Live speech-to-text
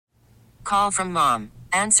Call from mom.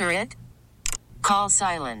 Answer it. Call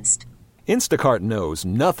silenced. Instacart knows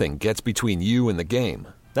nothing gets between you and the game.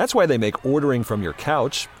 That's why they make ordering from your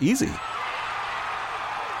couch easy.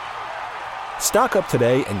 Stock up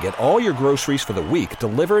today and get all your groceries for the week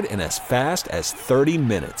delivered in as fast as 30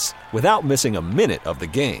 minutes without missing a minute of the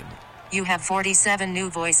game. You have 47 new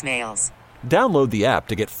voicemails. Download the app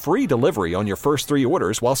to get free delivery on your first 3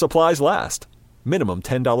 orders while supplies last. Minimum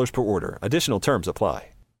 $10 per order. Additional terms apply.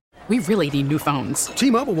 We really need new phones.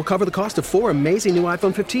 T-Mobile will cover the cost of 4 amazing new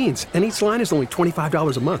iPhone 15s, and each line is only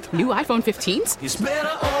 $25 a month. New iPhone 15s? It's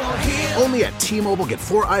better over here. Only at T-Mobile, get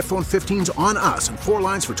 4 iPhone 15s on us and 4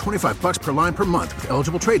 lines for $25 per line per month with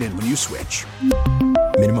eligible trade-in when you switch.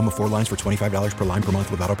 Minimum of 4 lines for $25 per line per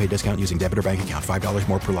month with autopay discount using debit or bank account. $5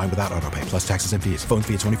 more per line without autopay, plus taxes and fees. Phone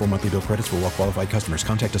fee at 24 monthly bill credits for well-qualified customers.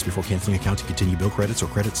 Contact us before canceling account to continue bill credits or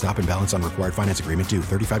credit stop and balance on required finance agreement due.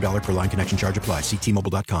 $35 per line connection charge applies. See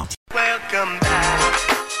T-Mobile.com. Welcome back.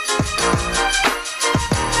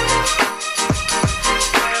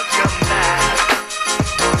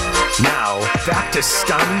 Now, back to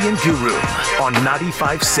Steiny and Guru on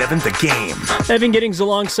 95.7 The Game. Evan Giddings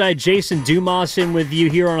alongside Jason Dumas in with you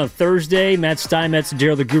here on a Thursday. Matt Steinmetz and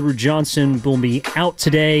Daryl the Guru Johnson will be out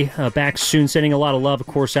today. Back soon, sending a lot of love, of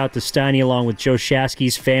course, out to Steiny along with Joe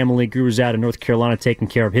Shasky's family. Guru's out in North Carolina taking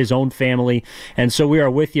care of his own family. And so we are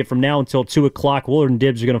with you from now until 2 o'clock. Willard and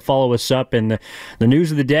Dibbs are going to follow us up. And the news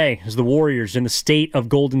of the day is the Warriors in the state of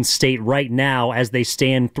Golden State right now as they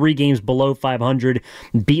stand 3 games below 500,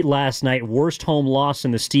 beat last night. Worst home loss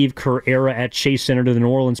in the Steve Kerr era at Chase Center to the New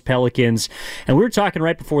Orleans Pelicans. And we were talking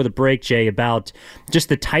right before the break, Jay, about just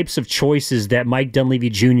the types of choices that Mike Dunleavy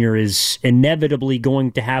Jr. is inevitably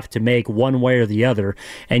going to have to make one way or the other.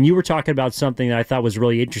 And you were talking about something that I thought was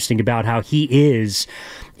really interesting about how he is,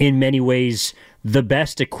 in many ways, the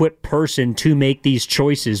best equipped person to make these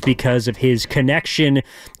choices because of his connection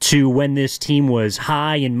to when this team was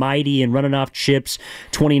high and mighty and running off chips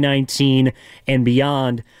 2019 and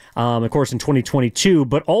beyond, of course, in 2022,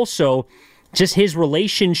 but also just his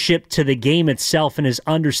relationship to the game itself and his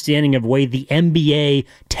understanding of the way the NBA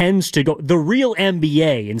tends to go, the real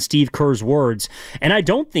NBA, in Steve Kerr's words. And I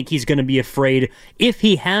don't think he's going to be afraid, if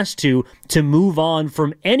he has to move on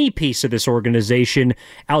from any piece of this organization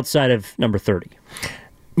outside of number 30.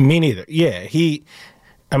 Me neither. Yeah, he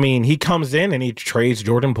comes in and he trades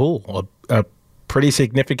Jordan Poole, a pretty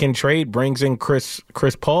significant trade, brings in Chris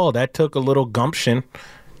Paul. That took a little gumption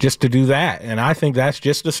just to do that. And I think that's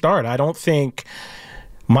just the start. I don't think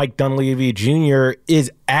Mike Dunleavy Jr.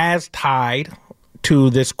 is as tied to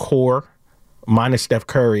this core, minus Steph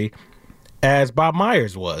Curry, as Bob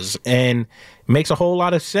Myers was. And it makes a whole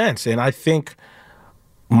lot of sense. And I think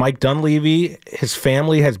Mike Dunleavy, his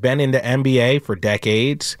family has been in the NBA for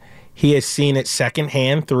decades. He has seen it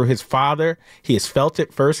secondhand through his father. He has felt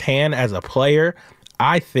it firsthand as a player.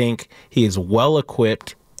 I think he is well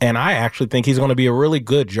equipped. And I actually think he's going to be a really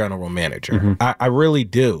good general manager. Mm-hmm. I really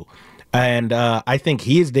do. And I think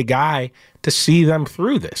he is the guy to see them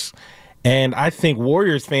through this. And I think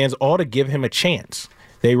Warriors fans ought to give him a chance.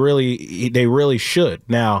 They really should.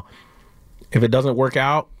 Now, if it doesn't work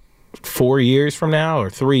out 4 years from now or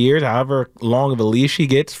 3 years, however long of a leash he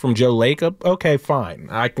gets from Joe Lacob, okay, fine.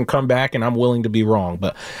 I can come back and I'm willing to be wrong.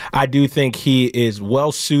 But I do think he is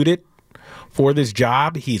well suited for this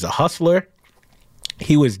job. He's a hustler.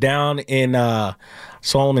 He was down in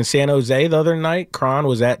saw him in San Jose the other night. Cron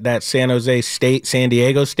was at that San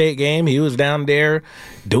Diego State game. He was down there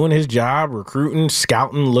doing his job, recruiting,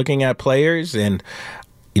 scouting, looking at players. And,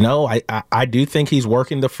 you know, I do think he's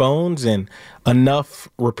working the phones, and enough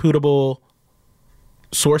reputable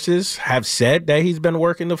sources have said that he's been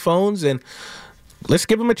working the phones. And let's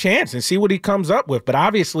give him a chance and see what he comes up with. But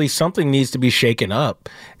obviously something needs to be shaken up.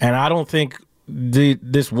 And I don't think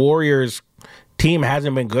this Warriors team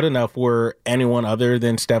hasn't been good enough where anyone other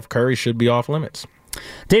than Steph Curry should be off limits.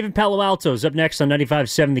 David Palo Alto is up next on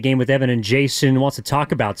 95.7 The Game with Evan and Jason. Wants to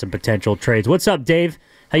talk about some potential trades. What's up, Dave?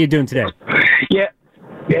 How you doing today? Yeah.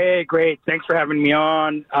 Hey, great. Thanks for having me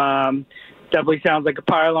on. Definitely sounds like a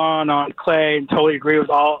pylon on Klay, and totally agree with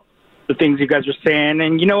all the things you guys are saying.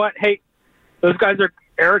 And you know what? Hey, those guys are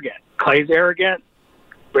arrogant. Klay's arrogant.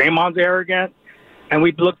 Draymond's arrogant. And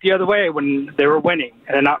we looked the other way when they were winning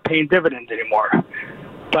and they're not paying dividends anymore.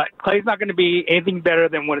 But Klay's not going to be anything better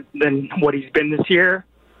than what he's been this year.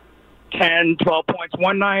 10, 12 points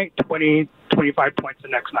one night, 20, 25 points the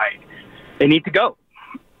next night. They need to go.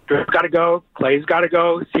 Drip's got to go. Klay's got to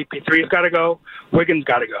go. CP3's got to go. Wiggins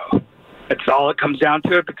got to go. That's all it comes down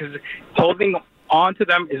to, it, because holding on to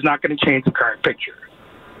them is not going to change the current picture.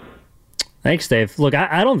 Thanks, Dave. Look,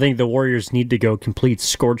 I don't think the Warriors need to go complete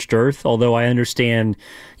scorched earth, although I understand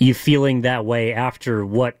you feeling that way after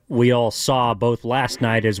what we all saw both last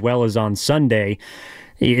night as well as on Sunday.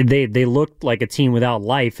 They looked like a team without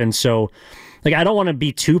life, and so I don't want to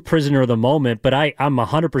be too prisoner of the moment, but I'm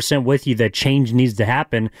 100% with you that change needs to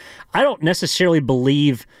happen. I don't necessarily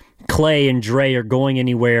believe Klay and Dre are going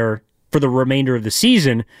anywhere for the remainder of the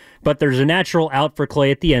season, but there's a natural out for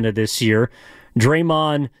Klay at the end of this year.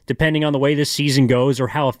 Draymond, depending on the way this season goes or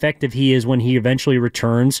how effective he is when he eventually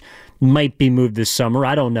returns, might be moved this summer.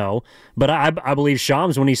 I don't know. But I believe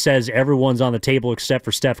Shams when he says everyone's on the table except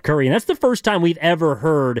for Steph Curry. And that's the first time we've ever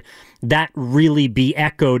heard that really be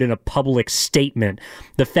echoed in a public statement.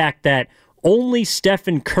 The fact that only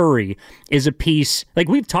Stephen Curry is a piece,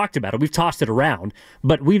 we've talked about it, we've tossed it around,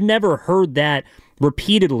 but we've never heard that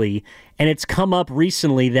repeatedly. And it's come up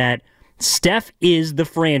recently that Steph is the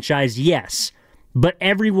franchise, yes, but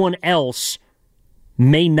everyone else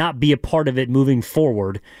may not be a part of it moving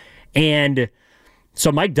forward. And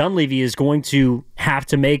so Mike Dunleavy is going to have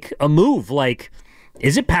to make a move.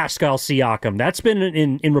 Is it Pascal Siakam? That's been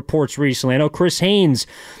in reports recently. I know Chris Haynes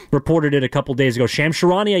reported it a couple days ago. Shams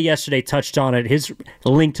Charania yesterday touched on it, his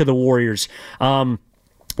link to the Warriors.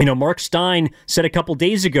 Mark Stein said a couple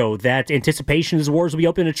days ago that anticipation is the Warriors will be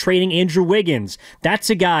open to trading Andrew Wiggins. That's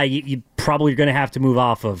a guy you probably are going to have to move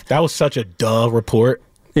off of. That was such a report.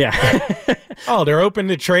 Yeah. Oh, they're open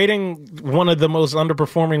to trading one of the most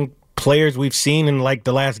underperforming players we've seen in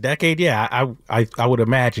the last decade. Yeah, I would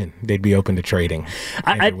imagine they'd be open to trading.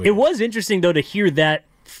 It was interesting, though, to hear that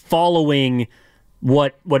following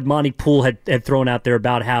what Monty Poole had thrown out there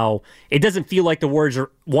about how it doesn't feel like the Warriors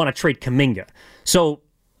want to trade Kuminga. So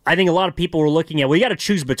I think a lot of people were looking at, you got to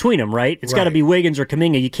choose between them, right? It's got to be Wiggins or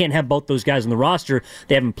Kuminga. You can't have both those guys on the roster.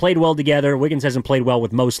 They haven't played well together. Wiggins hasn't played well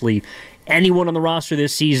with mostly anyone on the roster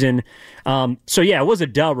this season. It was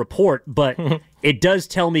a report, but it does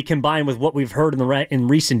tell me, combined with what we've heard in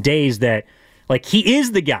recent days, that he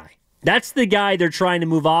is the guy. That's the guy they're trying to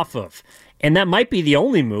move off of. And that might be the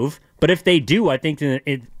only move, but if they do, I think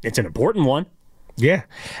it's an important one. Yeah,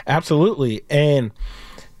 absolutely. And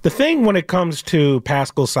the thing when it comes to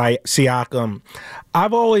Pascal Siakam,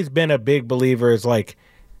 I've always been a big believer is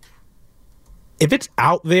if it's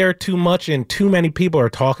out there too much and too many people are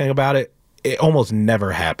talking about it, it almost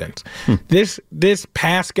never happens. This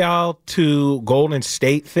Pascal to Golden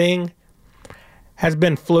State thing has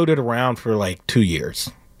been floated around for 2 years.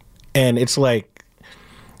 And it's not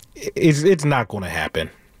going to happen.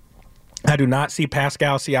 I do not see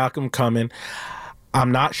Pascal Siakam coming.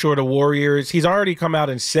 I'm not sure the Warriors, he's already come out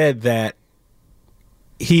and said that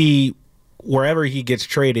wherever he gets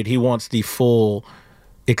traded, he wants the full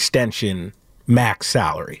extension max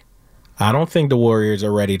salary. I don't think the Warriors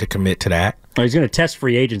are ready to commit to that. Oh, he's going to test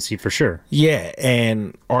free agency for sure. Yeah,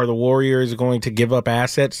 and are the Warriors going to give up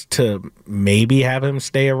assets to maybe have him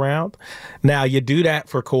stay around? Now, you do that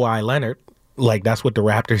for Kawhi Leonard. That's what the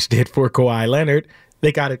Raptors did for Kawhi Leonard.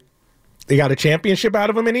 They got a championship out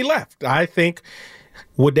of him, and he left. I think,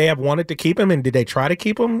 would they have wanted to keep him, and did they try to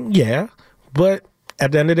keep him? Yeah. But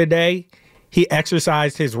at the end of the day, he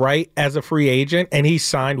exercised his right as a free agent, and he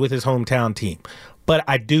signed with his hometown team. But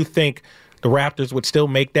I do think the Raptors would still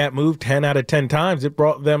make that move 10 out of 10 times. It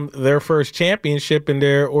brought them their first championship in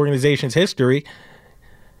their organization's history.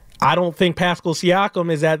 I don't think Pascal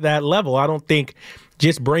Siakam is at that level. I don't think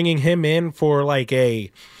just bringing him in for a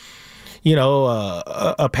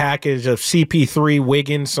package of CP3,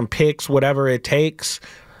 Wiggins, some picks, whatever it takes,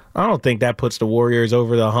 I don't think that puts the Warriors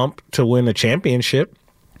over the hump to win a championship.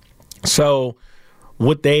 So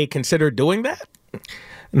would they consider doing that?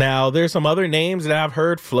 Now, there's some other names that I've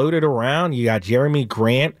heard floated around. You got Jeremy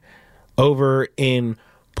Grant over in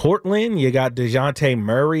Portland. You got DeJounte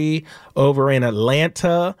Murray over in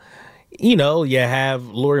Atlanta. You have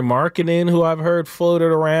Lauri Markkanen, who I've heard floated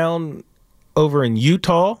around over in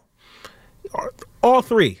Utah. All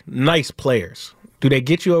three nice players. Do they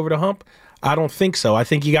get you over the hump? I don't think so. I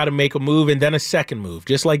think you got to make a move and then a second move,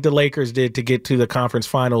 just like the Lakers did to get to the conference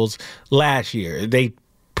finals last year. They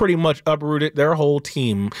pretty much uprooted their whole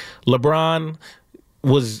team. LeBron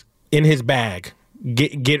was in his bag,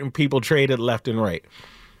 getting people traded left and right.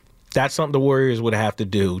 That's something the Warriors would have to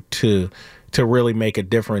do to really make a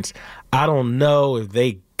difference. I don't know if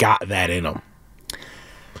they got that in them.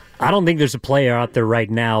 I don't think there's a player out there right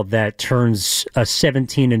now that turns a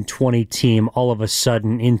 17-20 team all of a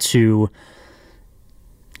sudden into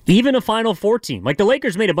even a Final Four team. The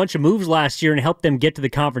Lakers made a bunch of moves last year and helped them get to the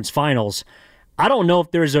conference finals. I don't know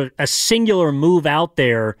if there's a singular move out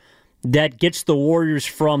there that gets the Warriors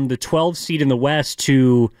from the 12 seed in the West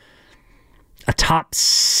to a top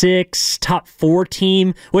 6, top 4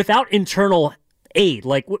 team without internal aid,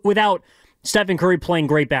 like without Stephen Curry playing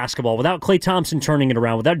great basketball, without Klay Thompson turning it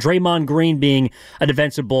around, without Draymond Green being a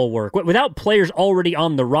defensive bulwark, without players already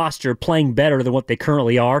on the roster playing better than what they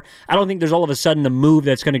currently are. I don't think there's all of a sudden a move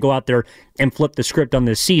that's going to go out there and flip the script on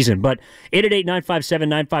this season. But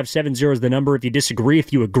 888-957-9570 is the number. If you disagree,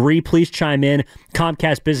 if you agree, please chime in.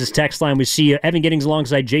 Comcast Business Text Line. We see Evan Giddings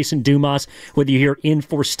alongside Jason Dumas with you here in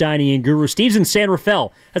for Steiny and Guru. Steve's in San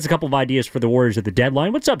Rafael. Has a couple of ideas for the Warriors at the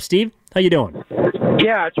deadline. What's up, Steve? How you doing?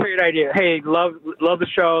 Yeah, trade idea. Hey, love the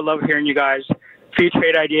show. Love hearing you guys. Few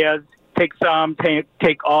trade ideas. Take some,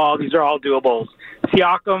 take all. These are all doables.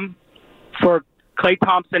 Siakam for Klay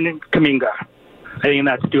Thompson and Kuminga. I think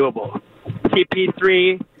that's doable.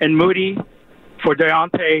 CP3 and Moody for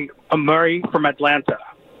Dejounte Murray from Atlanta.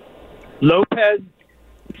 Lopez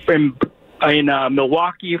in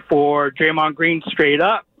Milwaukee for Draymond Green straight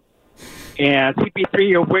up. And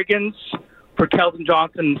CP3 or Wiggins for Keldon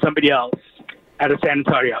Johnson and somebody else out of San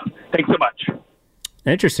Antonio. Thanks so much.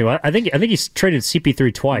 Interesting. Well, I think he's traded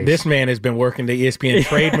CP3 twice. This man has been working the ESPN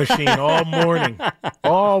trade machine all morning.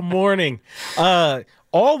 All morning.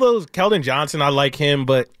 All those Keldon Johnson, I like him,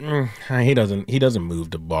 but he doesn't move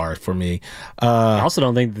the bar for me. I also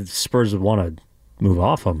don't think the Spurs would want to move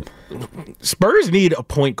off him. Spurs need a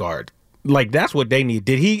point guard. Like, that's what they need.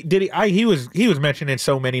 He was mentioning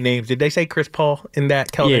so many names. Did they say Chris Paul in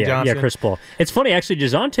that Keldon Johnson? Yeah, Chris Paul. It's funny, actually,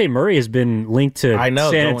 DeJounte Murray has been linked to San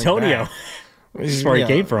Antonio. This is where he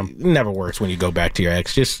came from. It never works when you go back to your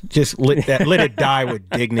ex. Just let it die with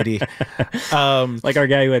dignity. Like our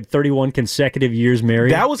guy who had 31 consecutive years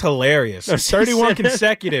married. That was hilarious. 31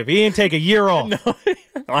 consecutive. He didn't take a year off. No,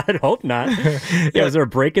 I'd hope not. Yeah, was there a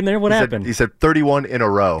break in there? What happened? He said 31 in a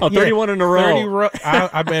row. Oh, 31 in a row.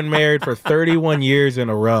 I've been married for 31 years in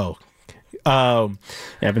a row. I've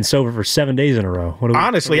been sober for 7 days in a row.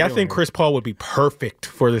 Honestly, I think Chris Paul would be perfect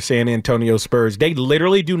for the San Antonio Spurs. They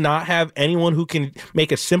literally do not have anyone who can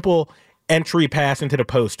make a simple entry pass into the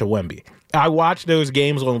post to Wemby. I watched those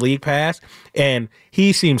games on League Pass, and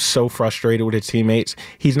he seems so frustrated with his teammates.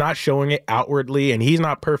 He's not showing it outwardly, and he's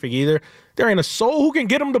not perfect either. There ain't a soul who can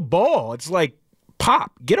get him the ball. It's like,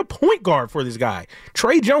 Pop, get a point guard for this guy.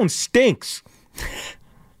 Trey Jones stinks.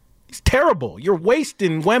 He's terrible. You're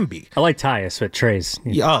wasting Wemby. I like Tyus, but Trey's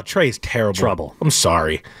terrible. Trouble. I'm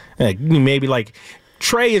sorry. Maybe like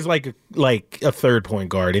Trey is like a third point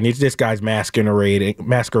guard, and this guy's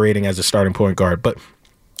masquerading as a starting point guard. But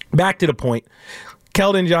back to the point.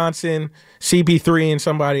 Keldon Johnson, CP3, and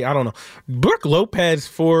somebody, I don't know. Brooke Lopez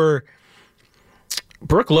for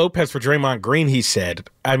Draymond Green, he said.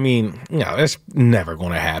 I mean, that's never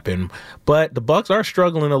going to happen. But the Bucks are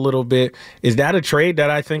struggling a little bit. Is that a trade that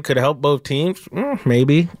I think could help both teams?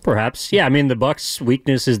 Maybe. Perhaps. Yeah, I mean, the Bucks'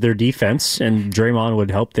 weakness is their defense, and Draymond would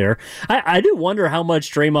help there. I do wonder how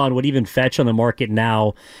much Draymond would even fetch on the market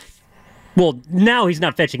now. Well, now he's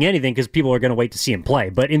not fetching anything because people are going to wait to see him play.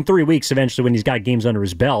 But in 3 weeks, eventually, when he's got games under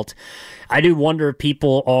his belt, I do wonder if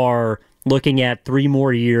people are looking at 3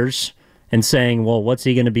 more years and saying, well, what's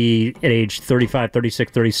he going to be at age 35, 36,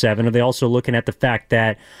 37? Are they also looking at the fact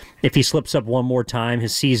that if he slips up one more time,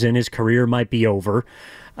 his career might be over?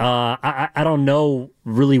 I don't know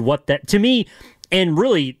really what that... To me, and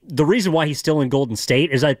really, the reason why he's still in Golden State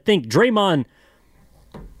is I think Draymond...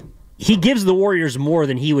 He gives the Warriors more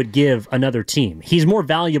than he would give another team. He's more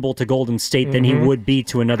valuable to Golden State than he would be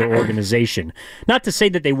to another organization. Not to say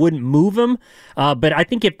that they wouldn't move him, but I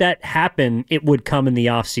think if that happened, it would come in the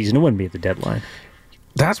offseason. It wouldn't be at the deadline.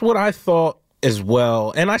 That's what I thought as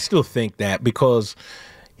well, and I still think that because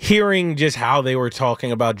hearing just how they were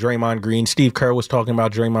talking about Draymond Green, Steve Kerr was talking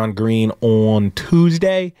about Draymond Green on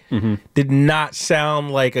Tuesday, did not sound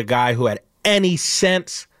like a guy who had any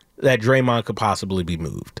sense that Draymond could possibly be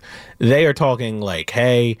moved. They are talking like,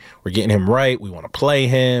 hey, we're getting him right. We want to play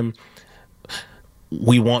him.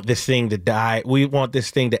 We want this thing to die. We want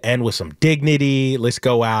this thing to end with some dignity. Let's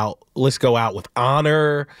go out with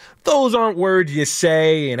honor. Those aren't words you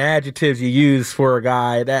say and adjectives you use for a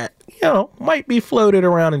guy that, might be floated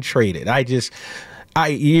around and traded.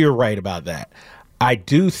 You're right about that. I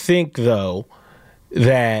do think, though,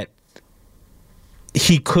 that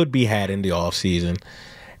he could be had in the offseason.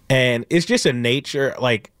 And it's just a nature,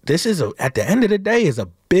 like, this is, at the end of the day, is a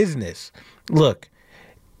business. Look,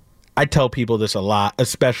 I tell people this a lot,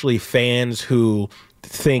 especially fans who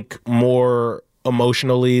think more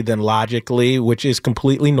emotionally than logically, which is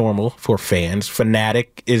completely normal for fans.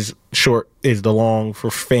 Fanatic is the long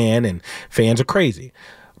for fan, and fans are crazy.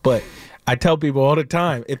 But I tell people all the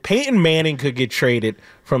time, if Peyton Manning could get traded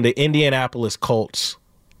from the Indianapolis Colts,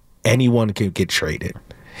 anyone could get traded.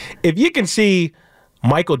 if you can see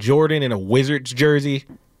Michael Jordan in a Wizards jersey,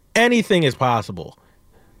 anything is possible.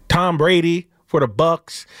 Tom Brady for the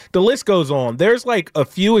Bucks. The list goes on. There's like a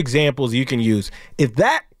few examples you can use. If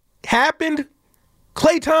that happened,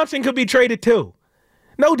 Klay Thompson could be traded too.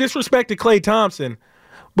 No disrespect to Klay Thompson,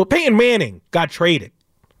 but Peyton Manning got traded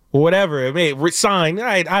or whatever. I mean, resigned.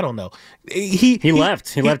 I don't know. He left.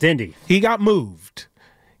 He left Indy. He got moved.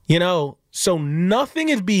 You know, so nothing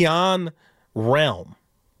is beyond realm.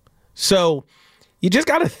 So you just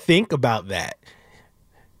got to think about that.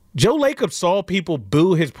 Joe Lacob saw people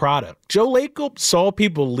boo his product. Joe Lacob saw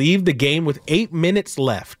people leave the game with 8 minutes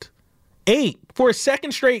left. 8 for a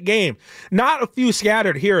second straight game. Not a few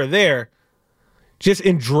scattered here or there. Just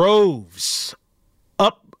in droves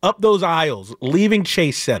up those aisles, leaving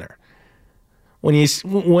Chase Center. When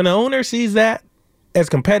an owner sees that, as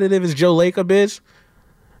competitive as Joe Lacob is,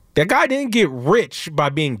 that guy didn't get rich by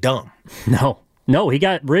being dumb. No, he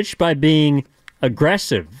got rich by being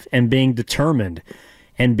aggressive and being determined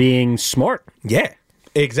and being smart. Yeah,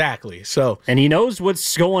 exactly. So, and he knows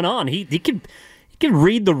what's going on. He can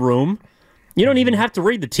read the room. You don't even have to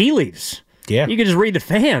read the tea leaves. Yeah, you can just read the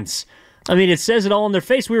fans. I mean, it says it all in their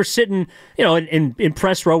face. We were sitting, in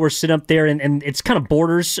press row. We're sitting up there, and it's kind of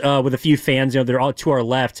borders with a few fans. They're all to our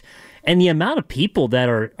left, and the amount of people that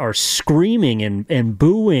are screaming and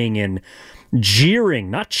booing and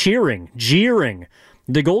jeering, not cheering, jeering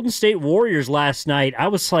the Golden State Warriors last night. I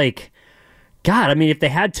was like, God, I mean, if they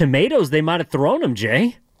had tomatoes, they might have thrown them,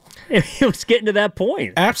 Jay. It was getting to that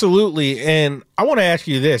point. Absolutely. And I want to ask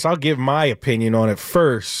you this. I'll give my opinion on it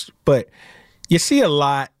first. But you see a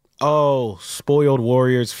lot, spoiled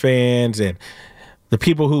Warriors fans and the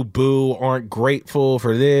people who boo aren't grateful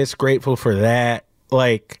for this, grateful for that.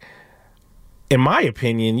 Like, in my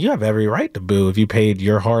opinion, you have every right to boo if you paid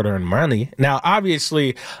your hard-earned money. Now,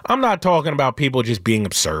 obviously, I'm not talking about people just being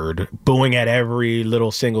absurd, booing at every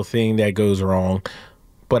little single thing that goes wrong.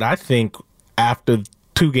 But I think after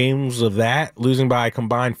 2 games of that, losing by a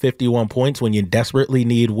combined 51 points when you desperately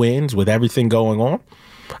need wins with everything going on,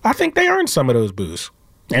 I think they earned some of those boos.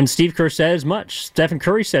 And Steve Kerr said as much. Stephen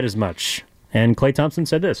Curry said as much. And Klay Thompson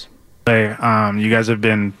said this. Hey, you guys have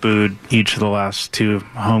been booed each of the last 2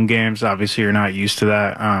 home games. Obviously, you're not used to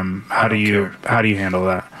that. How do you handle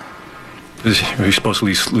that? Are you supposed to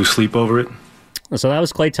lose sleep over it? So that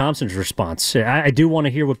was Klay Thompson's response. I do want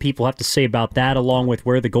to hear what people have to say about that, along with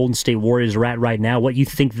where the Golden State Warriors are at right now, what you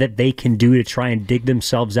think that they can do to try and dig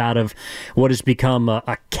themselves out of what has become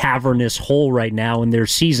a cavernous hole right now in their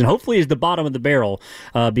season. Hopefully is the bottom of the barrel,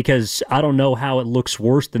 because I don't know how it looks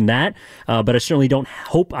worse than that, but I certainly don't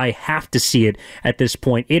hope I have to see it at this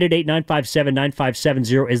point.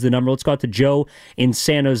 888-957-9570 is the number. Let's go out to Joe in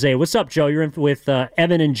San Jose. What's up, Joe? You're in with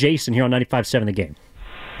Evan and Jason here on 95.7 The Game.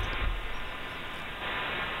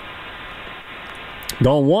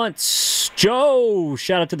 Going once. Joe,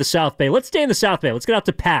 shout out to the South Bay. Let's stay in the South Bay. Let's get out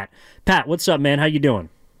to Pat. Pat, what's up, man? How you doing?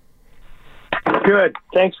 Good.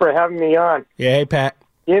 Thanks for having me on. Yeah, hey, Pat.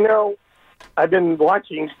 I've been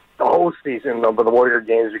watching the whole season of the Warrior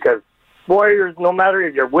games because Warriors, no matter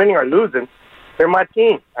if you're winning or losing, they're my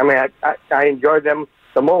team. I mean, I enjoy them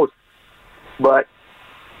the most. But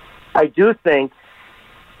I do think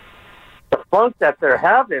the funk that they're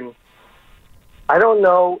having, I don't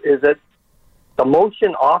know, is it the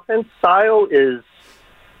motion offense style is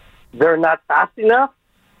they're not fast enough,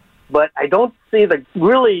 but I don't see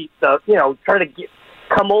try to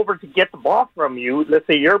come over to get the ball from you. Let's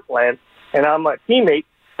say you're playing, and I'm a teammate.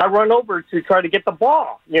 I run over to try to get the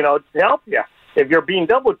ball, to help you if you're being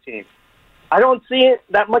double teamed. I don't see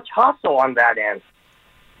that much hustle on that end.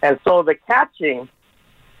 And so the catching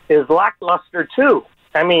is lackluster too.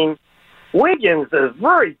 I mean, Wiggins is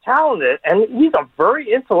very talented, and he's a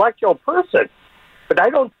very intellectual person. But I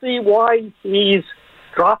don't see why he's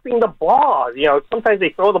dropping the ball. Sometimes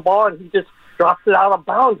they throw the ball and he just drops it out of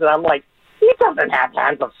bounds. And I'm like, he doesn't have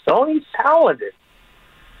hands of stone. He's talented.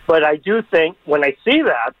 But I do think when I see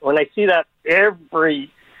that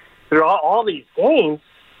through all these games,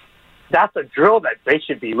 that's a drill that they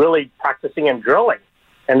should be really practicing and drilling.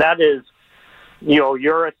 And that is,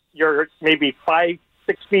 you're maybe 5-6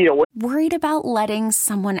 feet away. Worried about letting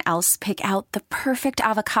someone else pick out the perfect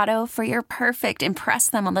avocado for your perfect impress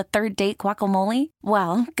them on the third date guacamole?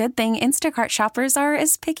 Well, good thing Instacart shoppers are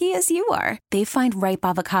as picky as you are. They find ripe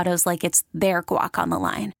avocados like it's their guac on the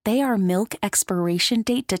line. They are milk expiration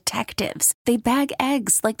date detectives. They bag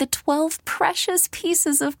eggs like the 12 precious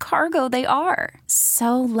pieces of cargo they are.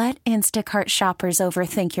 So let Instacart shoppers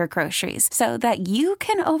overthink your groceries so that you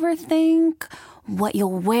can overthink what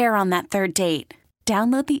you'll wear on that third date.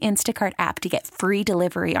 Download the Instacart app to get free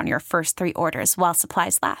delivery on your first 3 orders while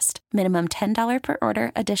supplies last. Minimum $10 per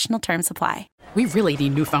order. Additional terms apply. We really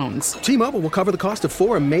need new phones. T-Mobile will cover the cost of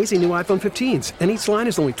 4 amazing new iPhone 15s, and each line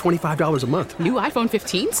is only $25 a month. New iPhone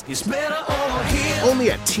 15s? It's better over here.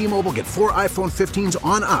 Only at T-Mobile, get 4 iPhone 15s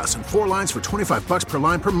on us and 4 lines for $25 per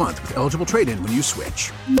line per month with eligible trade-in when you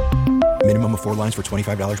switch. Minimum of 4 lines for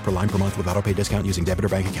 $25 per line per month with autopay discount using debit or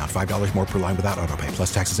bank account. $5 more per line without autopay,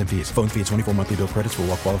 plus taxes and fees. Phone fee at 24 monthly bill credits for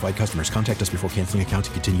well-qualified customers. Contact us before canceling account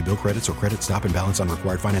to continue bill credits or credit stop and balance on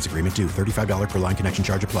required finance agreement due. $35 per line connection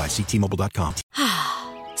charge applies. See T-Mobile.com.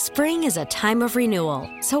 Spring is a time of renewal,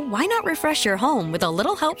 so why not refresh your home with a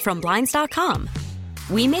little help from Blinds.com?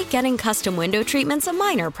 We make getting custom window treatments a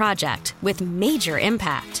minor project with major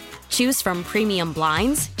impact. Choose from premium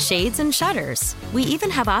blinds, shades, and shutters. We even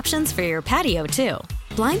have options for your patio, too.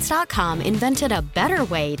 Blinds.com invented a better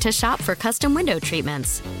way to shop for custom window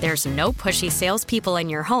treatments. There's no pushy salespeople in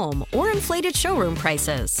your home or inflated showroom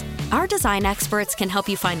prices. Our design experts can help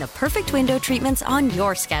you find the perfect window treatments on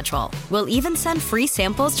your schedule. We'll even send free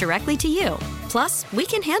samples directly to you. Plus, we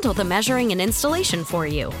can handle the measuring and installation for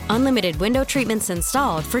you. Unlimited window treatments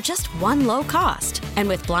installed for just one low cost. And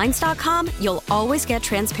with Blinds.com, you'll always get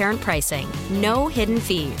transparent pricing. No hidden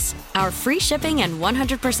fees. Our free shipping and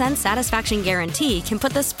 100% satisfaction guarantee can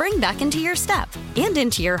put the spring back into your step and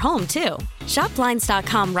into your home, too. Shop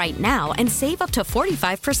Blinds.com right now and save up to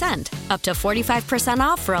 45%. Up to 45%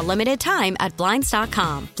 off for a limited time at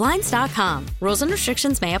Blinds.com. Blinds.com. Rules and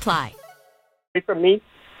restrictions may apply. For me,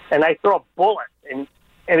 and I throw a bullet, and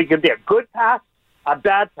it could be a good pass, a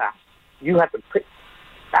bad pass. You have to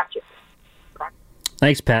catch it.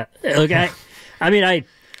 Thanks, Pat. Look,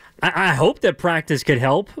 I hope that practice could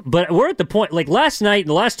help, but we're at the point, like last night,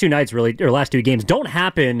 the last 2 nights really, or last 2 games, don't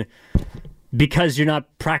happen because you're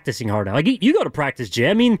not practicing hard now. Like, you go to practice, Jay.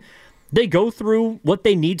 I mean, they go through what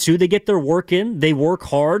they need to. They get their work in. They work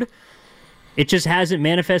hard. It just hasn't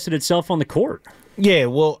manifested itself on the court. Yeah,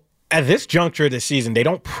 well, at this juncture of the season, they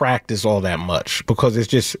don't practice all that much because it's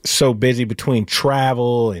just so busy between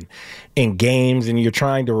travel and games, and you're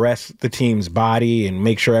trying to rest the team's body and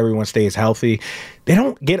make sure everyone stays healthy. They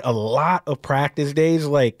don't get a lot of practice days.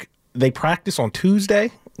 Like, they practice on Tuesday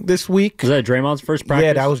this week. Was that Draymond's first practice?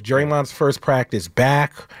 Yeah, that was Draymond's first practice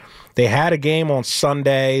back. They had a game on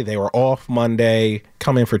Sunday. They were off Monday,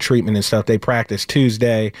 come in for treatment and stuff. They practiced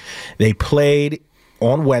Tuesday. They played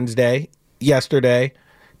on Wednesday, yesterday.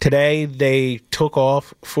 Today, they took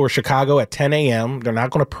off for Chicago at 10 a.m. They're not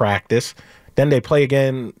going to practice. Then they play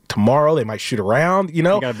again tomorrow. They might shoot around, you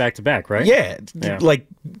know? You got back-to-back, right? Yeah. Like,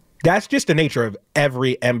 that's just the nature of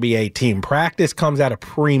every NBA team. Practice comes at a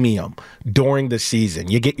premium during the season.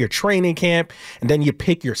 You get your training camp, and then you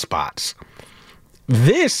pick your spots.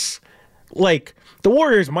 This, like, the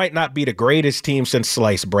Warriors might not be the greatest team since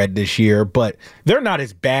sliced bread this year, but they're not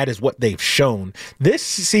as bad as what they've shown. This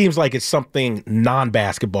seems like it's something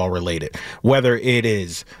non-basketball related, whether it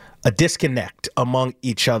is a disconnect among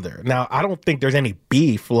each other. Now, I don't think there's any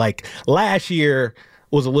beef. Like, last year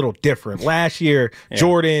was a little different. Last year,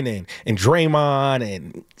 Jordan and Draymond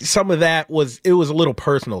and some of that it was a little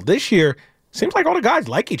personal. This year, seems like all the guys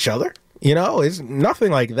like each other. You know, it's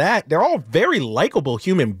nothing like that. They're all very likable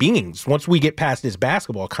human beings once we get past this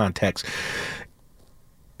basketball context.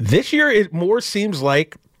 This year, it more seems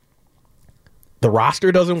like the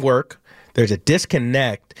roster doesn't work. There's a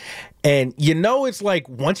disconnect. And, you know, it's like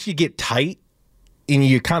once you get tight and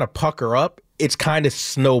you kind of pucker up, it's kind of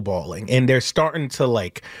snowballing. And they're starting to,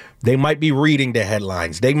 like, they might be reading the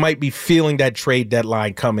headlines. They might be feeling that trade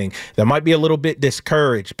deadline coming. They might be a little bit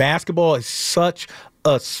discouraged. Basketball is such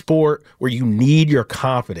a sport where you need your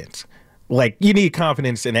confidence. Like, you need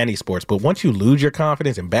confidence in any sports, but once you lose your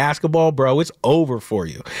confidence in basketball, bro, it's over for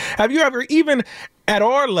you. Have you ever, even at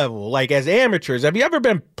our level, like as amateurs, have you ever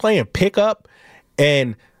been playing pickup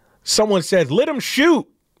and someone says, let him shoot?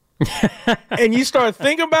 And you start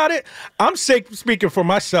thinking about it? I'm speaking for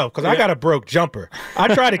myself because I got a broke jumper.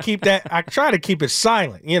 I try to keep it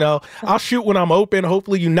silent. You know, I'll shoot when I'm open.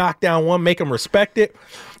 Hopefully you knock down one, make them respect it.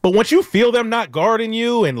 But once you feel them not guarding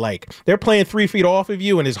you and like they're playing 3 feet off of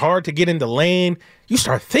you and it's hard to get in the lane, you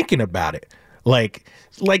start thinking about it. Like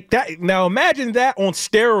that. Now imagine that on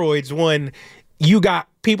steroids when you got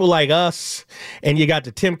people like us and you got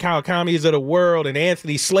the Tim Kawakamis of the world and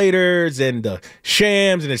Anthony Slaters and the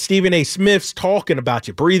Shams and the Stephen A. Smiths talking about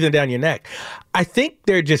you, breathing down your neck. I think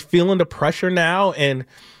they're just feeling the pressure now and,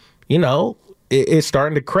 you know, it's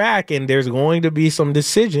starting to crack and there's going to be some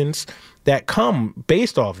decisions that come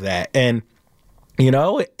based off that. And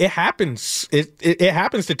It happens. It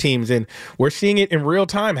happens to teams, and we're seeing it in real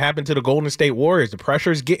time happen to the Golden State Warriors. The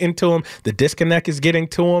pressure is getting to them. The disconnect is getting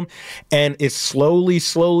to them, and it's slowly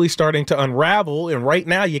starting to unravel. And right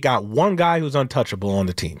now, you got one guy who's untouchable on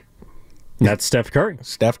the team. That's Steph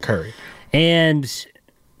Curry. And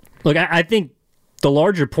look, I think the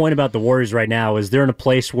larger point about the Warriors right now is they're in a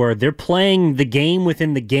place where they're playing the game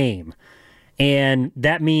within the game. And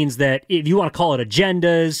that means that if you want to call it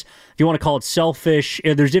agendas, if you want to call it selfish,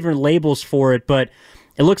 there's different labels for it. But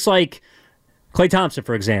it looks like Klay Thompson,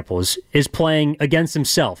 for example, is playing against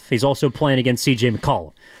himself. He's also playing against C.J.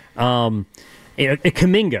 McCollum.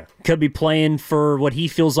 Kuminga could be playing for what he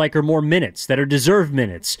feels like are more minutes, that are deserved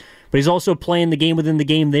minutes. But he's also playing the game within the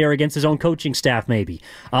game there against his own coaching staff, maybe.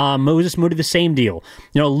 Moses Moody, the same deal.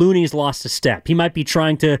 Looney's lost a step. He might be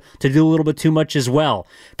trying to do a little bit too much as well.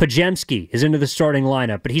 Podziemski is into the starting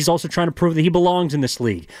lineup, but he's also trying to prove that he belongs in this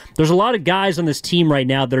league. There's a lot of guys on this team right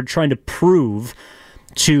now that are trying to prove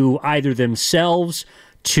to either themselves,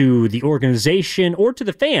 to the organization, or to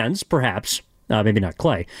the fans, perhaps. Maybe not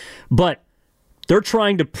Klay. But they're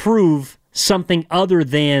trying to prove something other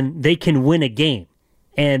than they can win a game.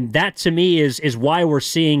 And that, to me, is why we're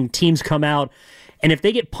seeing teams come out. And if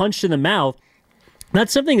they get punched in the mouth,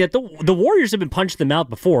 that's something that the Warriors have been punched in the mouth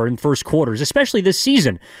before in first quarters, especially this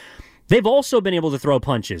season. They've also been able to throw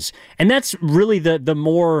punches. And that's really the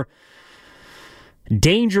more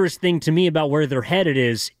dangerous thing to me about where they're headed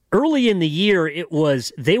is. Early in the year, it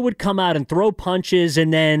was they would come out and throw punches,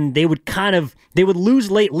 and then they would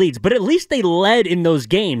lose late leads. But at least they led in those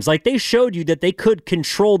games. Like, they showed you that they could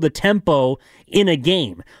control the tempo in a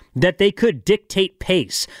game, that they could dictate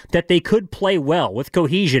pace, that they could play well with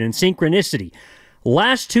cohesion and synchronicity.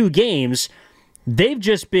 Last two games, they've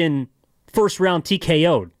just been first-round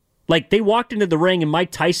TKO'd. Like, they walked into the ring, and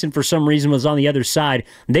Mike Tyson, for some reason, was on the other side.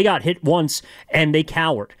 They got hit once, and they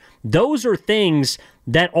cowered. Those are things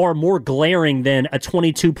that are more glaring than a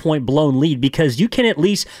 22-point blown lead, because you can at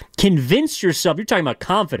least convince yourself, you're talking about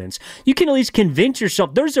confidence, you can at least convince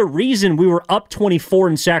yourself there's a reason we were up 24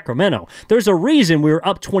 in Sacramento. There's a reason we were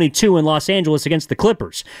up 22 in Los Angeles against the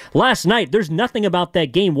Clippers. Last night, there's nothing about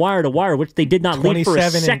that game wire to wire, which they did not lead for a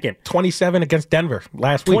second. 27 against Denver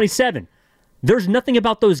last week. 27. There's nothing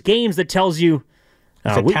about those games that tells you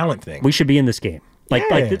it's a talent thing. We should be in this game. Like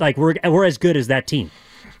we're as good as that team.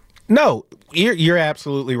 No, you're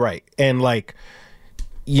absolutely right. And they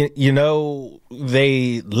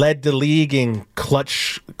led the league in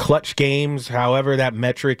clutch games, however that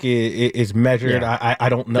metric is measured. Yeah. I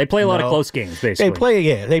don't know. They play a lot of close games,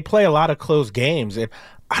 basically. They play a lot of close games. And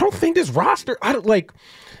I don't think this roster,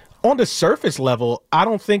 on the surface level, I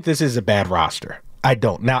don't think this is a bad roster. I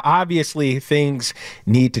don't. Now, obviously, things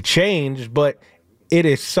need to change, but it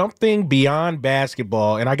is something beyond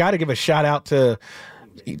basketball. And I got to give a shout out to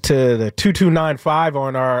the 2295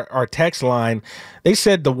 on our text line. They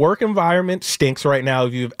said the work environment stinks right now.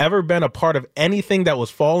 If you've ever been a part of anything that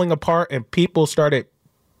was falling apart and people started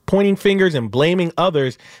pointing fingers and blaming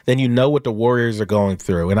others, then you know what the Warriors are going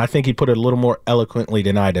through. And I think he put it a little more eloquently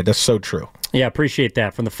than I did. That's so true. Yeah, appreciate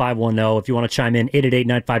that from the 510. If you want to chime in,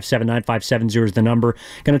 888-957-9570 is the number.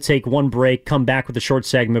 Going to take one break, come back with a short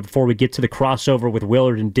segment before we get to the crossover with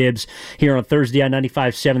Willard and Dibbs here on Thursday on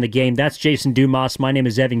 95.7 The Game. That's Jason Dumas. My name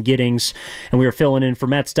is Evan Giddings, and we are filling in for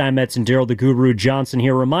Matt Steinmetz and Daryl the Guru Johnson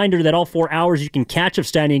here. Reminder that all 4 hours you can catch up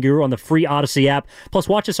Steiny and Guru on the free Odyssey app. Plus,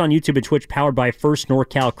 watch us on YouTube and Twitch, powered by First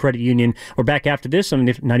NorCal Credit Union. We're back after this on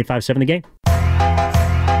 95.7 The Game.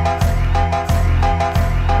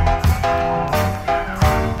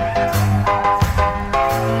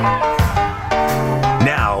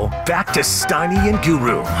 Back to Steiny and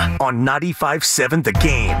Guru on 95.7 The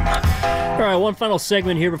Game. All right, one final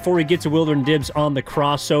segment here before we get to Willard and Dibbs on the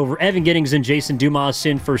crossover. Evan Giddings and Jason Dumas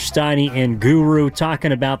in for Steiny and Guru,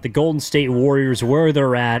 talking about the Golden State Warriors, where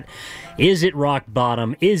they're at. Is it rock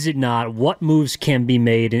bottom? Is it not? What moves can be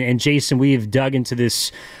made? And Jason, we've dug into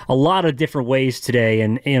this a lot of different ways today.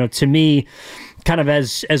 And, to me, kind of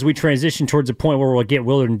as we transition towards a point where we'll get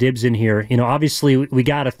Willard and Dibbs in here, obviously we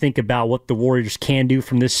got to think about what the Warriors can do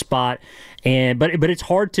from this spot, but it's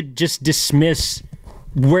hard to just dismiss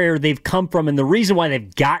where they've come from and the reason why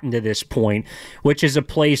they've gotten to this point, which is a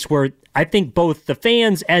place where I think both the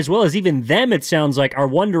fans as well as even them, it sounds like, are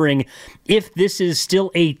wondering if this is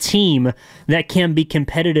still a team that can be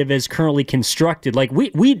competitive as currently constructed. Like,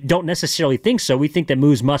 we don't necessarily think so. We think that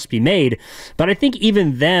moves must be made. But I think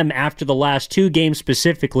even them, after the last two games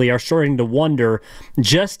specifically, are starting to wonder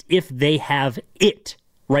just if they have it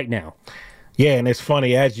right now. Yeah, and it's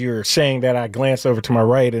funny, as you're saying that, I glance over to my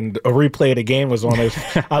right, and a replay of the game was on.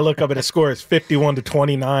 I look up at the score, it's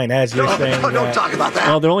 51-29, as you're saying. Don't talk about that.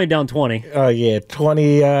 Oh, they're only down 20. Yeah,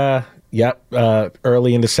 20,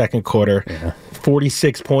 early in the second quarter. Yeah.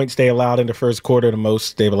 46 points they allowed in the first quarter, the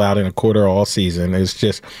most they've allowed in a quarter all season.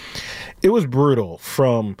 It was brutal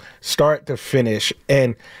from start to finish.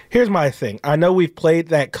 And here's my thing. I know we've played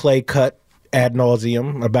that Klay cut ad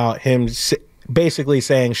nauseum about him basically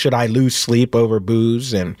saying, should I lose sleep over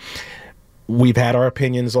booze? And we've had our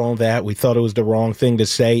opinions on that. We thought it was the wrong thing to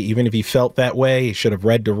say. Even if he felt that way, he should have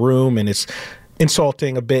read the room. And it's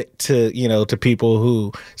insulting a bit to people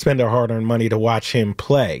who spend their hard-earned money to watch him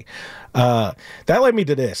play. That led me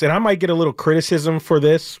to this. And I might get a little criticism for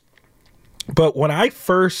this. But when I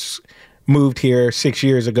first moved here 6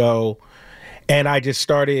 years ago, and I just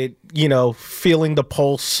started, feeling the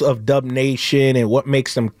pulse of Dub Nation and what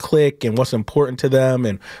makes them click and what's important to them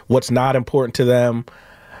and what's not important to them,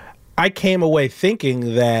 I came away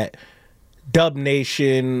thinking that Dub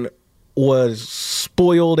Nation was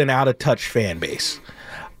spoiled and out of touch fan base.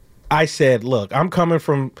 I said, look, I'm coming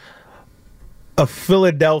from a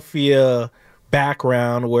Philadelphia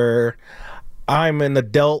background where I'm an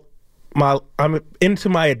adult. I'm into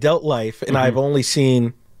my adult life, and I've only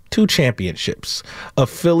seen 2 championships. A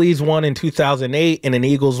Phillies one in 2008 and an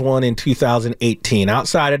Eagles one in 2018.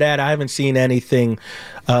 Outside of that, I haven't seen anything.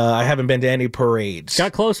 I haven't been to any parades.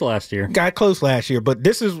 Got close last year, but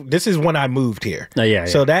this is when I moved here. Yeah.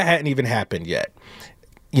 So that hadn't even happened yet.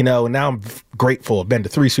 And now I'm grateful. I've been to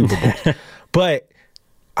 3 Super Bowls. But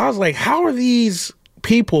I was like, how are these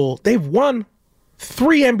people? They've won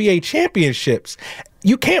 3 NBA championships.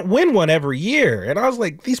 You can't win one every year. And I was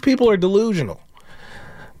like, these people are delusional.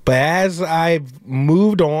 But as I've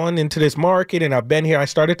moved on into this market and I've been here, I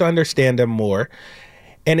started to understand them more.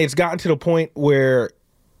 And it's gotten to the point where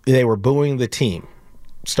they were booing the team.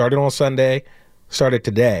 Started on Sunday, started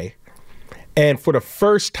today. And for the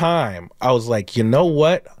first time, I was like, you know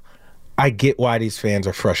what? I get why these fans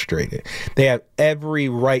are frustrated. They have every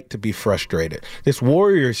right to be frustrated. This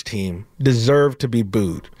Warriors team deserved to be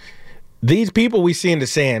booed. These people we see in the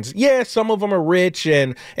stands, yeah, some of them are rich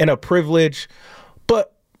and a privilege,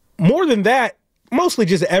 but more than that, mostly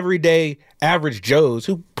just everyday average Joes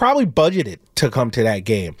who probably budgeted to come to that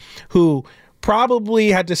game, who probably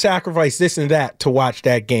had to sacrifice this and that to watch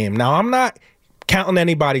that game. Now, I'm not counting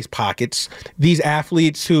anybody's pockets. These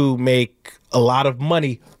athletes who make a lot of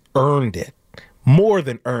money earned it, more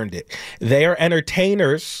than earned it. They are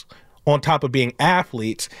entertainers on top of being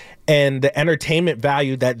athletes, and the entertainment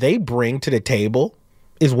value that they bring to the table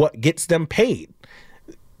is what gets them paid.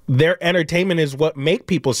 Their entertainment is what make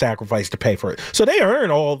people sacrifice to pay for it. So they earn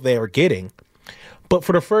all they're getting. But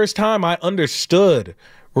for the first time, I understood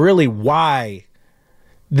really why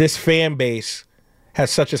this fan base has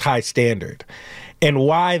such a high standard and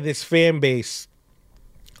why this fan base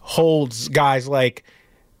holds guys like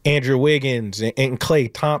Andrew Wiggins and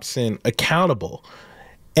Klay Thompson accountable.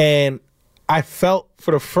 And I felt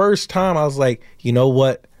for the first time, I was like, you know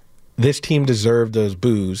what? This team deserved those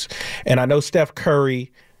boos. And I know Steph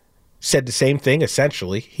Curry said the same thing,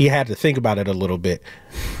 essentially. He had to think about it a little bit.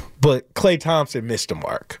 But Klay Thompson missed the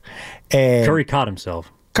mark. And Curry caught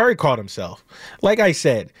himself. Like I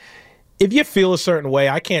said, if you feel a certain way,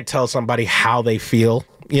 I can't tell somebody how they feel,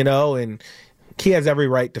 and he has every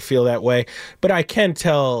right to feel that way. But I can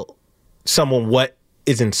tell someone what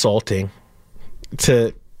is insulting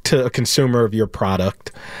to a consumer of your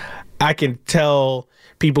product. I can tell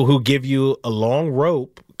people who give you a long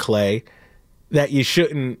rope, Klay, that you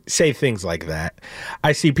shouldn't say things like that.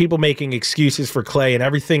 I see people making excuses for Klay and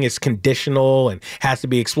everything is conditional and has to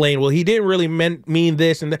be explained. Well, he didn't really mean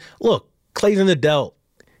this and that. Look, Klay's an adult.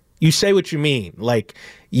 You say what you mean. Like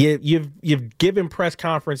you've given press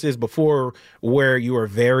conferences before where you are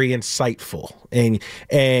very insightful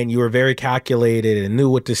and you were very calculated and knew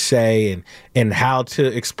what to say and how to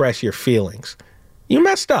express your feelings. You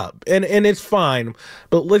messed up and it's fine,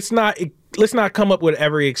 but let's not come up with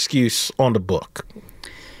every excuse on the book.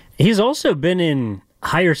 He's also been in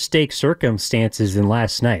higher stakes circumstances than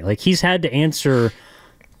last night. Like he's had to answer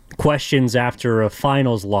questions after a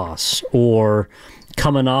finals loss or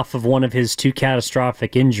coming off of one of his 2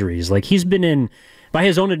 catastrophic injuries. Like he's been in, by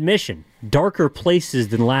his own admission, darker places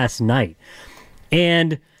than last night.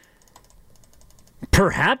 And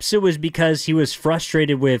perhaps it was because he was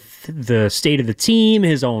frustrated with the state of the team,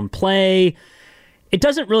 his own play. It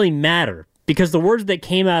doesn't really matter because the words that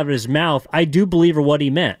came out of his mouth, I do believe are what he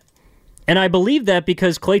meant. And I believe that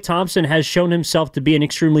because Klay Thompson has shown himself to be an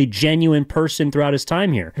extremely genuine person throughout his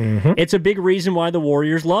time here. Mm-hmm. It's a big reason why the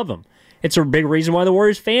Warriors love him. It's a big reason why the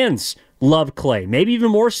Warriors fans love Klay, maybe even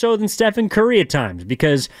more so than Stephen Curry at times,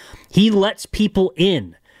 because he lets people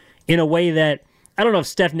in a way that, I don't know if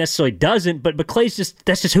Steph necessarily doesn't, but Klay's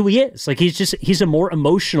that's just who he is. Like, he's a more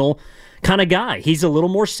emotional kind of guy. He's a little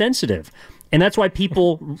more sensitive. And that's why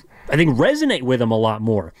people, I think, resonate with him a lot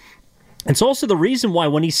more. It's also the reason why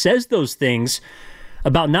when he says those things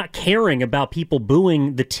about not caring about people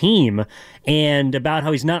booing the team and about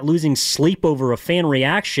how he's not losing sleep over a fan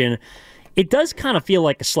reaction, it does kind of feel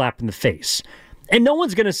like a slap in the face. And no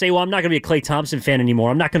one's going to say, well, I'm not going to be a Klay Thompson fan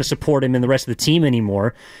anymore. I'm not going to support him and the rest of the team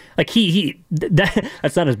anymore. Like,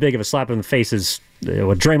 that's not as big of a slap in the face as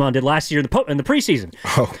what Draymond did last year in the preseason.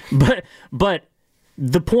 Oh. But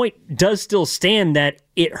the point does still stand that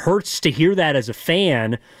it hurts to hear that as a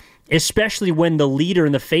fan, especially when the leader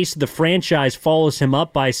in the face of the franchise follows him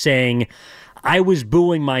up by saying, I was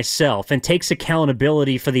booing myself, and takes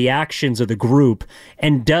accountability for the actions of the group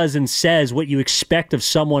and does and says what you expect of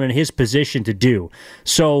someone in his position to do.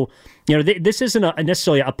 So, this isn't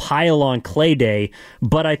necessarily a pile on Klay Day,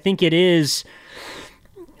 but I think it is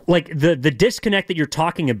like the disconnect that you're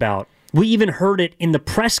talking about. We even heard it in the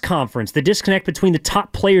press conference, the disconnect between the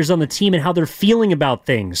top players on the team and how they're feeling about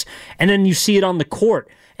things. And then you see it on the court.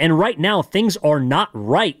 And right now, things are not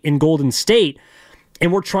right in Golden State,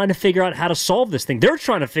 and we're trying to figure out how to solve this thing. They're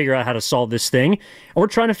trying to figure out how to solve this thing, and we're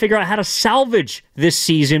trying to figure out how to salvage this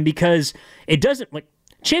season, because it doesn't, like,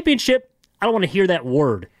 championship, I don't want to hear that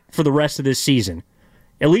word for the rest of this season,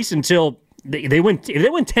 at least until they win. If they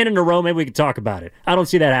win 10 in a row, maybe we can talk about it. I don't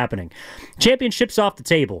see that happening. Championship's off the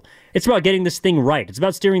table. It's about getting this thing right. It's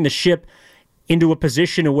about steering the ship into a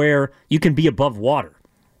position where you can be above water.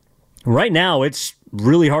 Right now, it's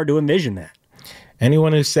really hard to envision that.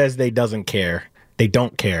 Anyone who says they don't care,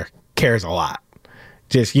 cares a lot.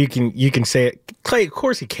 Just you can say it. Klay, of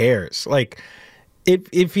course he cares. Like,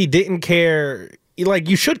 if he didn't care, like,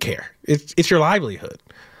 you should care. It's your livelihood.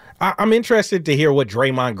 I'm interested to hear what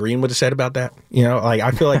Draymond Green would have said about that.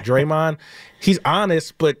 I feel like Draymond, he's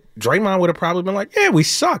honest, but Draymond would have probably been like, yeah, we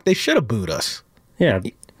suck. They should have booed us. Yeah.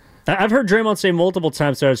 I've heard Draymond say multiple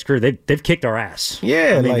times throughout his career, they've kicked our ass.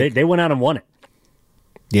 Yeah. I mean, they went out and won it.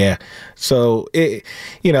 Yeah. So,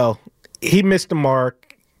 he missed the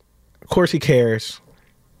mark. Of course he cares.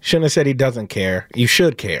 Shouldn't have said he doesn't care. You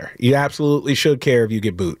should care. You absolutely should care if you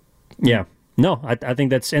get booed. Yeah. No, I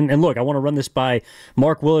think that's... And look, I want to run this by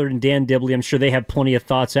Mark Willard and Dan Dibley. I'm sure they have plenty of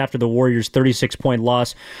thoughts after the Warriors' 36-point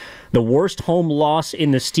loss. The worst home loss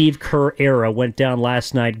in the Steve Kerr era went down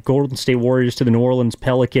last night. Golden State Warriors to the New Orleans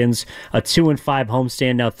Pelicans. A 2-5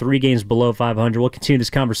 homestand, now 3 games below 500. We'll continue this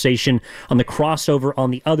conversation on the crossover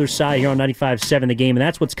on the other side here on 95.7 The Game. And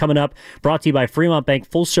that's what's coming up. Brought to you by Fremont Bank,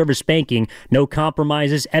 full-service banking. No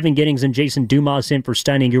compromises. Evan Giddings and Jason Dumas in for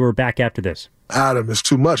Steiny and Guru. Back after this. Adam, it's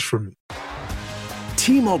too much for me.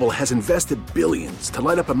 T-Mobile has invested billions to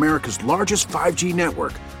light up America's largest 5G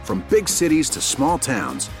network, from big cities to small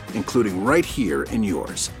towns, including right here in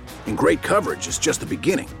yours. And great coverage is just the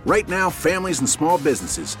beginning. Right now, families and small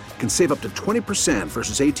businesses can save up to 20%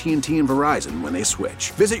 versus AT&T and Verizon when they switch.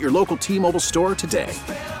 Visit your local T-Mobile store today.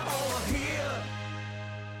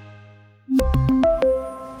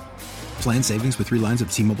 Plan savings with 3 lines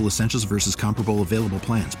of T-Mobile Essentials versus comparable available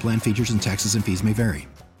plans. Plan features and taxes and fees may vary.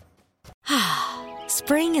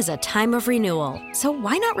 Spring is a time of renewal, so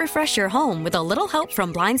why not refresh your home with a little help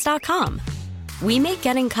from Blinds.com? We make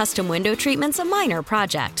getting custom window treatments a minor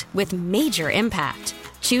project with major impact.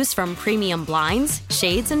 Choose from premium blinds,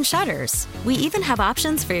 shades, and shutters. We even have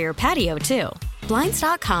options for your patio, too.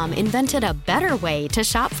 Blinds.com invented a better way to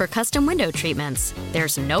shop for custom window treatments.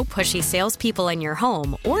 There's no pushy salespeople in your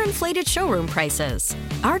home or inflated showroom prices.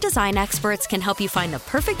 Our design experts can help you find the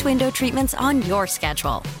perfect window treatments on your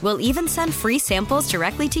schedule. We'll even send free samples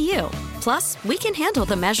directly to you. Plus, we can handle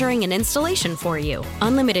the measuring and installation for you.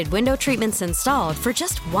 Unlimited window treatments installed for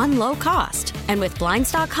just one low cost. And with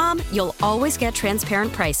Blinds.com, you'll always get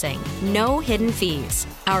transparent pricing. No hidden fees.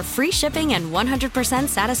 Our free shipping and 100%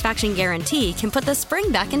 satisfaction guarantee can put the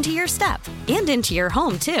spring back into your step and into your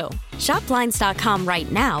home, too. Shop Blinds.com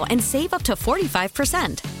right now and save up to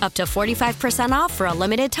 45%. Up to 45% off for a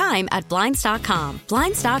limited time at Blinds.com.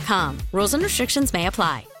 Blinds.com. Rules and restrictions may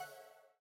apply.